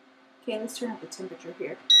 Okay, let's turn up the temperature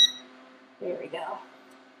here. There we go.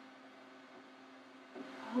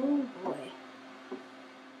 Oh boy.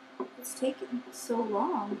 It's taking so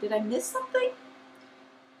long. Did I miss something?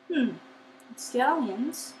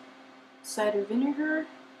 Scallions, cider vinegar,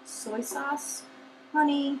 soy sauce,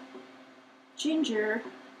 honey, ginger,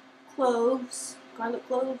 cloves, garlic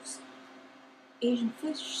cloves, Asian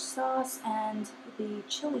fish sauce, and the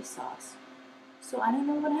chili sauce. So I don't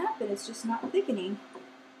know what happened. It's just not thickening.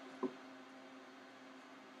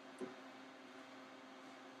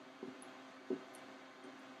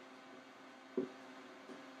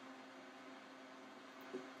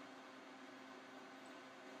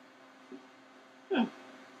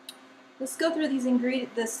 Let's go through these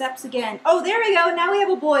the steps again. Oh, there we go. Now we have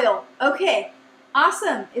a boil. Okay,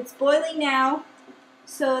 awesome. It's boiling now,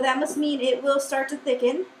 so that must mean it will start to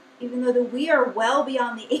thicken, even though we are well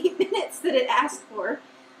beyond the 8 minutes that it asked for.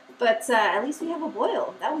 But at least we have a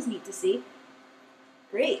boil. That was neat to see.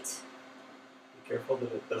 Great. Be careful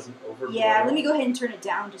that it doesn't overboil. Yeah, let me go ahead and turn it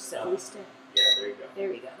down just so at least. Yeah, there you go. There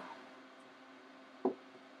we go.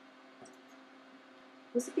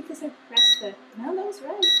 Was it because I pressed the... No, that was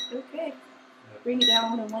right. Okay. Yep. Bring it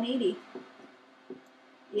down to 180.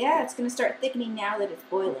 Yeah, it's going to start thickening now that it's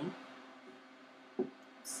boiling. Let's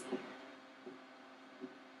see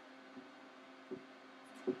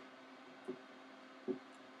here.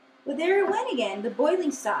 Well, there it went again. The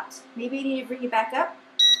boiling stopped. Maybe I need to bring it back up.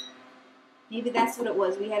 Maybe that's what it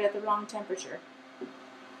was. We had it at the wrong temperature.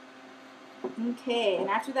 Okay, and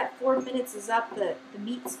after that 4 minutes is up, the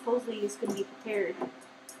meat supposedly is going to be prepared.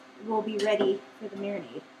 We'll be ready for the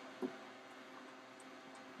marinade.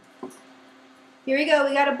 Here we go.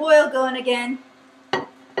 We got a boil going again.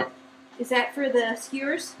 Is that for the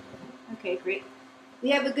skewers? Okay, great.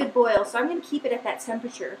 We have a good boil, so I'm going to keep it at that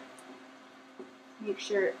temperature. Make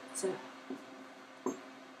sure it's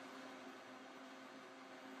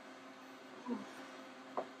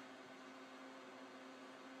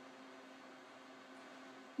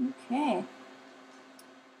okay.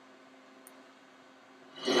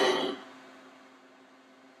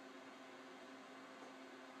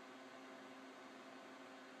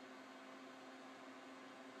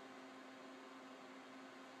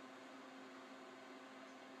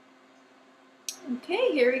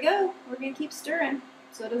 Okay, here we go. We're gonna keep stirring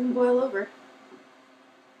so it doesn't boil over.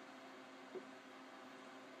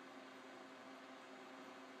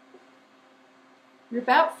 We're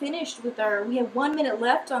about finished with we have 1 minute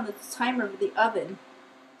left on the timer of the oven.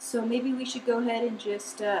 So maybe we should go ahead and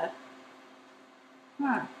just,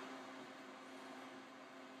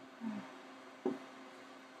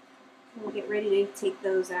 We'll get ready to take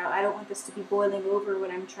those out. I don't want this to be boiling over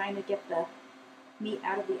when I'm trying to get the meat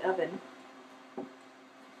out of the oven. Let's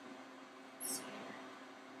see here.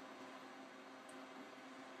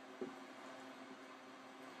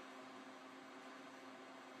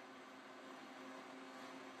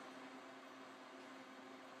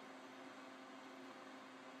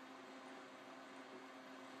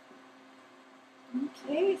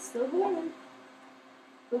 Okay, it's still boiling.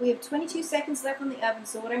 But we have 22 seconds left on the oven,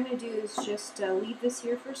 so what I'm going to do is just leave this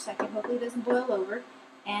here for a second. Hopefully it doesn't boil over.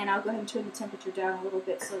 And I'll go ahead and turn the temperature down a little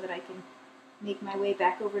bit so that I can make my way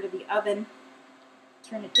back over to the oven.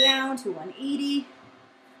 Turn it down to 180.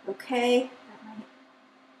 Okay, got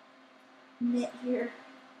my mitt here.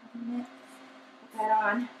 Put that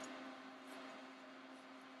on.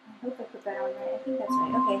 I hope I put that on right. I think that's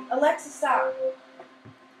right. Okay, Alexa, stop.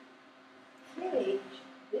 Okay,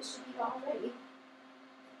 this should be all ready.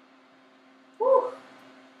 Whew.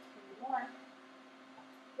 More.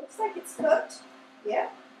 Looks like it's cooked. Yeah.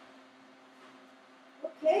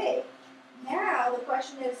 Okay. Now the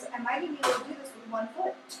question is, am I going to be able to do this with 1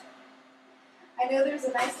 foot? I know there's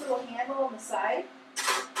a nice little handle on the side,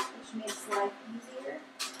 which makes life easier.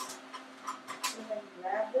 Go ahead and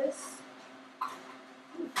grab this.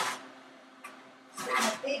 Stick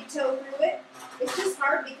my big toe through it. It's just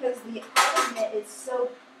hard because the oven mitt is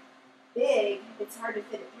so big, it's hard to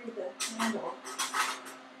fit it through the handle.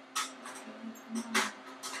 Okay, come on.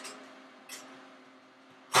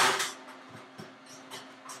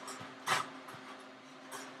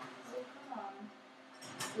 Oh, come on.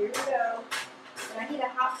 Here we go. But I need a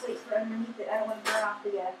hot plate for underneath it. I don't want to burn off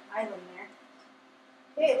the island there.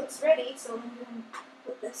 Okay, it looks ready, so I'm going to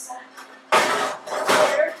put this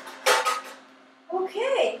there.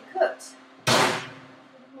 Okay, cooked. For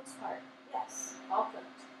the most part, yes, all cooked.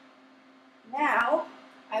 Now,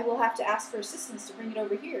 I will have to ask for assistance to bring it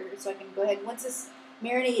over here so I can go ahead and once this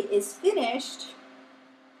marinade is finished,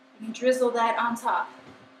 I can drizzle that on top.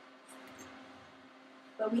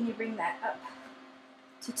 But we need to bring that up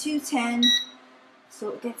to 210 so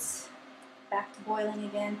it gets back to boiling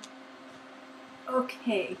again.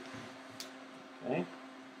 Okay. Okay.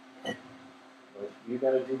 Well, you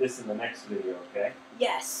gotta do this in the next video, okay?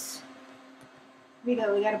 Yes. Here we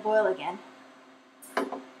go, we gotta boil again.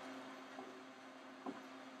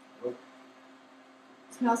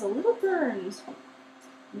 Smells a little burned.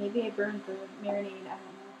 Maybe I burned the marinade, I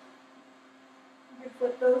don't know. I'm gonna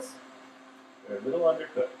flip those. They're a little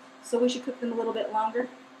undercooked. So we should cook them a little bit longer?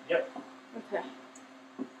 Yep. Okay.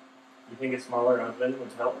 You think a smaller oven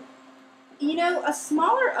would help? You know, a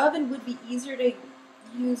smaller oven would be easier to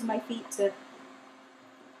use my feet to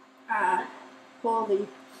pull the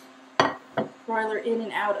broiler in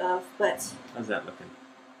and out of, but How's that looking?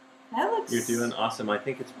 that looks... You're doing awesome. I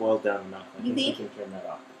think it's boiled down enough. I You think think? you can turn that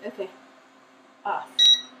off. Okay. Off.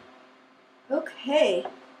 Okay.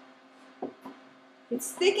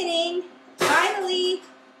 It's thickening. Finally!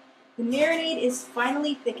 The marinade is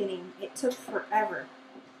finally thickening. It took forever.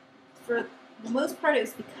 For the most part, it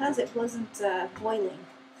was because it wasn't boiling.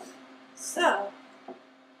 So,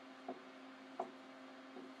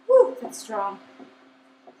 whew, that's strong.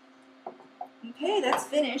 Okay, that's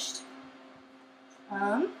finished.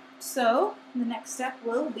 So the next step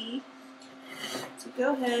will be to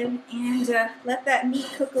go ahead and let that meat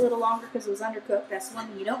cook a little longer because it was undercooked. That's one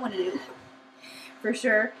thing you don't want to do, for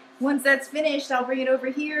sure. Once that's finished, I'll bring it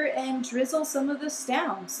over here and drizzle some of this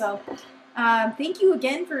down. So thank you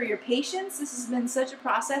again for your patience. This has been such a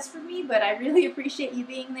process for me, but I really appreciate you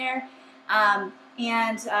being there.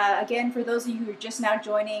 Again, for those of you who are just now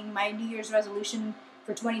joining, my New Year's resolution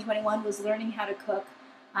for 2021 was learning how to cook.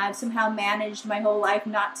 I've somehow managed my whole life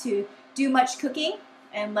not to do much cooking,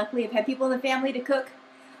 and luckily I've had people in the family to cook.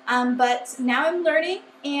 But now I'm learning,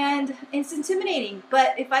 and it's intimidating.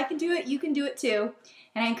 But if I can do it, you can do it too.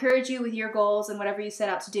 And I encourage you with your goals and whatever you set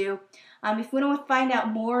out to do. If you want to find out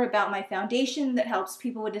more about my foundation that helps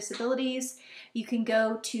people with disabilities, you can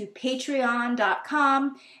go to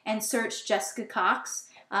patreon.com and search Jessica Cox.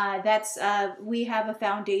 We have a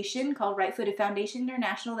foundation called Right Footed Foundation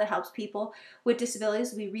International that helps people with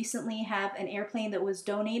disabilities. We recently have an airplane that was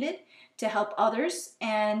donated to help others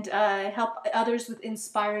and help others with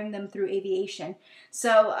inspiring them through aviation.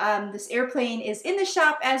 So this airplane is in the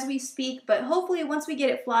shop as we speak, but hopefully once we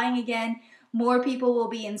get it flying again, more people will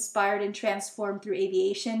be inspired and transformed through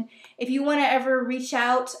aviation. If you want to ever reach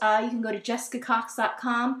out, you can go to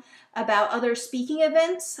jessicacox.com about other speaking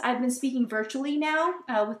events. I've been speaking virtually now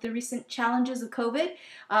with the recent challenges of COVID.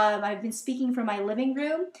 I've been speaking from my living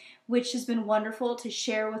room, which has been wonderful to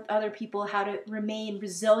share with other people how to remain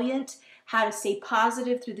resilient, how to stay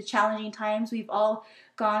positive through the challenging times we've all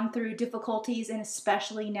gone through difficulties, and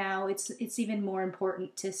especially now it's even more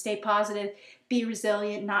important to stay positive, be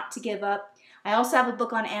resilient, not to give up. I also have a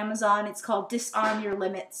book on Amazon. It's called Disarm Your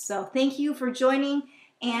Limits. So thank you for joining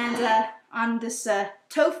and on this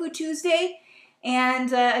Tofu Tuesday.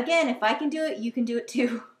 And again, if I can do it, you can do it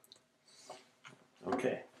too.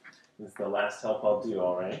 Okay. This is the last help I'll do,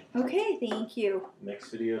 all right? Okay, thank you.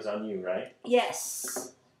 Next video's on you, right?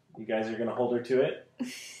 Yes. You guys are going to hold her to it?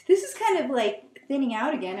 This is kind of like thinning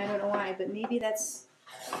out again. I don't know why, but maybe it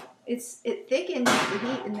thickened with the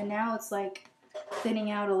heat, and then now it's like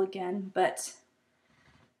thinning out again. But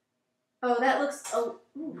oh, that looks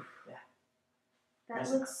Yeah. That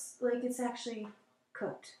looks like it's actually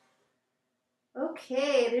cooked.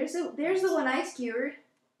 Okay, there's the one I skewered.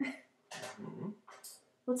 Mm-hmm.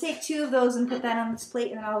 We'll take 2 of those and put that on this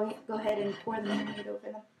plate, and then I'll go ahead and pour the marinade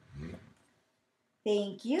over them.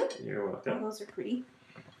 Thank you. You're welcome. Oh, those are pretty.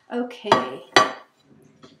 Okay.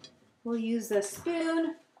 We'll use the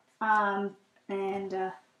spoon, and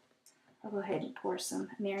I'll go ahead and pour some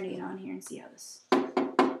marinade on here and see how this.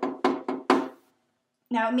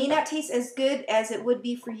 Now, it may not taste as good as it would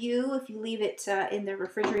be for you if you leave it in the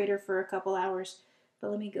refrigerator for a couple hours,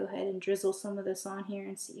 but let me go ahead and drizzle some of this on here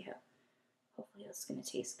and see how. Hopefully, it's going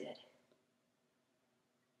to taste good.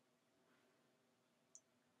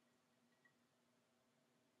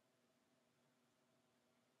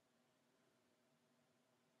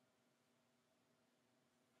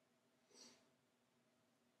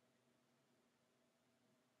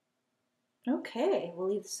 Okay, we'll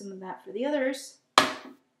leave some of that for the others.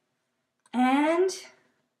 And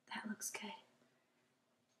that looks good.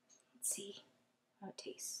 Let's see how it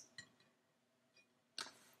tastes.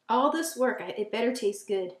 All this work, it better taste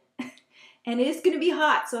good. And it is going to be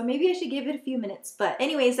hot, so maybe I should give it a few minutes. But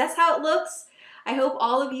anyways, that's how it looks. I hope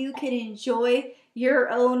all of you can enjoy your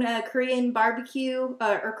own Korean barbecue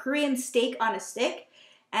or Korean steak on a stick.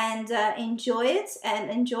 And enjoy it and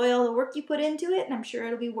enjoy all the work you put into it, and I'm sure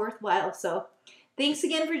it'll be worthwhile. So thanks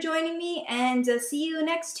again for joining me, and see you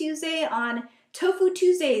next Tuesday on Tofu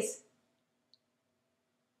Tuesdays.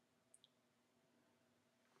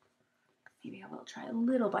 Maybe I will try a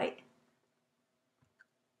little bite.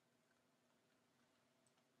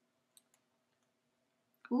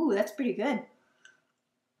 Ooh, that's pretty good.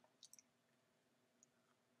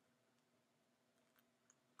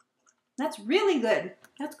 That's really good.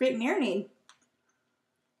 That's great marinade.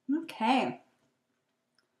 Okay.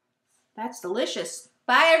 That's delicious.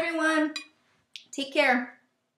 Bye, everyone. Take care.